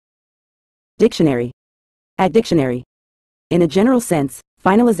Dictionary. At dictionary. In a general sense,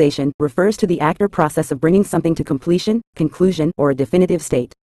 finalization refers to the act or process of bringing something to completion, conclusion, or a definitive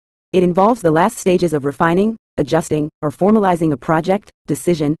state. It involves the last stages of refining, adjusting, or formalizing a project,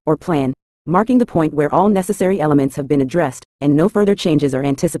 decision, or plan, marking the point where all necessary elements have been addressed, and no further changes are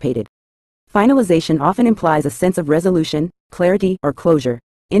anticipated. Finalization often implies a sense of resolution, clarity, or closure,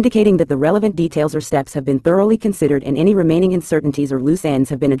 indicating that the relevant details or steps have been thoroughly considered and any remaining uncertainties or loose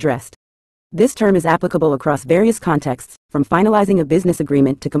ends have been addressed. This term is applicable across various contexts, from finalizing a business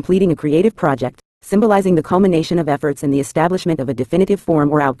agreement to completing a creative project, symbolizing the culmination of efforts and the establishment of a definitive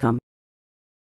form or outcome.